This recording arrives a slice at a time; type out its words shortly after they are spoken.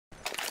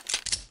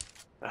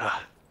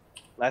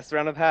Last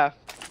round of half.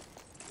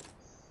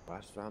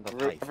 Last round of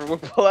life. Everyone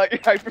pull out your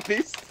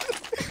Hyperbeast.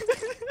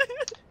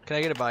 Can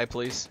I get a buy,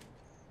 please?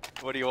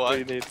 What do you want?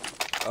 What do you need?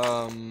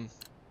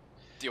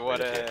 Do you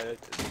want a...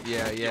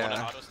 Yeah. Do you want an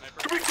auto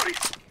sniper?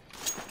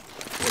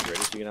 Yeah,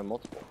 Dredis, you can have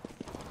multiple.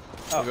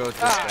 I'll go with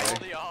this All guy.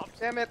 the ops.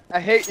 Damn it! I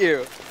hate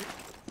you.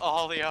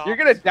 All the ops. You're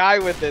gonna die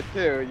with it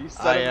too. You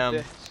son I of am. a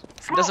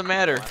bitch. It doesn't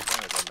matter. Last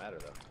round, it doesn't matter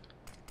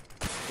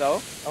though.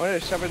 So I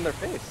wanted to shove it in their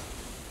face.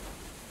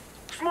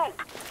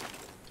 Smoke!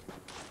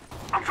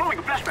 I'm throwing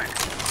a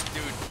flashbang.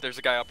 Dude, there's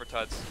a guy upper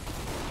tuds.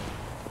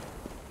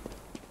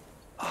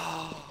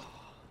 Oh,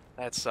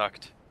 that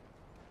sucked.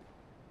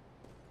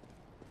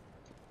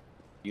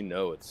 You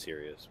know it's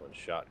serious when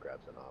Shot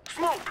grabs an op.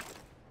 Smoke!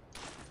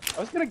 I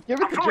was gonna give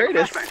it to throwing a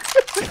Dredis.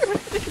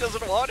 flashbang. He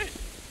doesn't want it.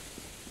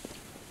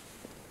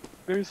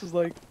 Dredis was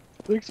like,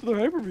 "Thanks for the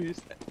Hyperbeast."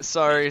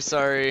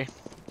 Sorry.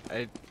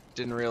 I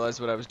didn't realize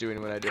what I was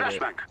doing when I did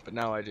it, Flashbang. but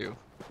now I do.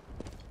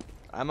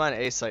 I'm on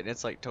A site and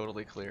it's like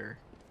totally clear.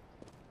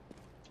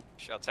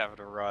 Shot's having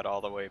to run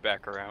all the way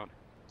back around.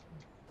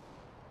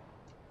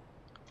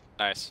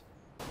 Nice.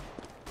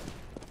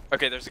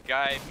 Okay, there's a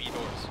guy B doors.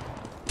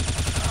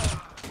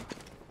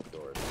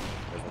 Doors.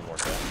 There's one more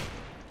guy.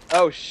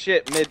 Oh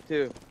shit, mid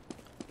too.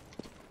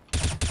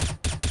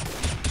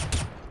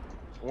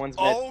 One's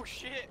mid. Oh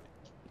shit!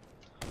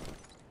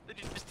 They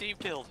just team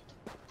killed.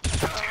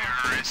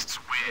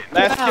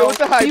 Last kill with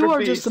the Hyperbeast. You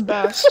are just the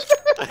best.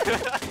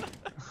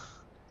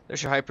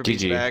 There's your Hyperbeast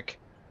GG. back.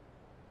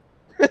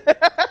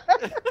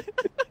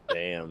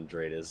 Damn,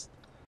 Dredis.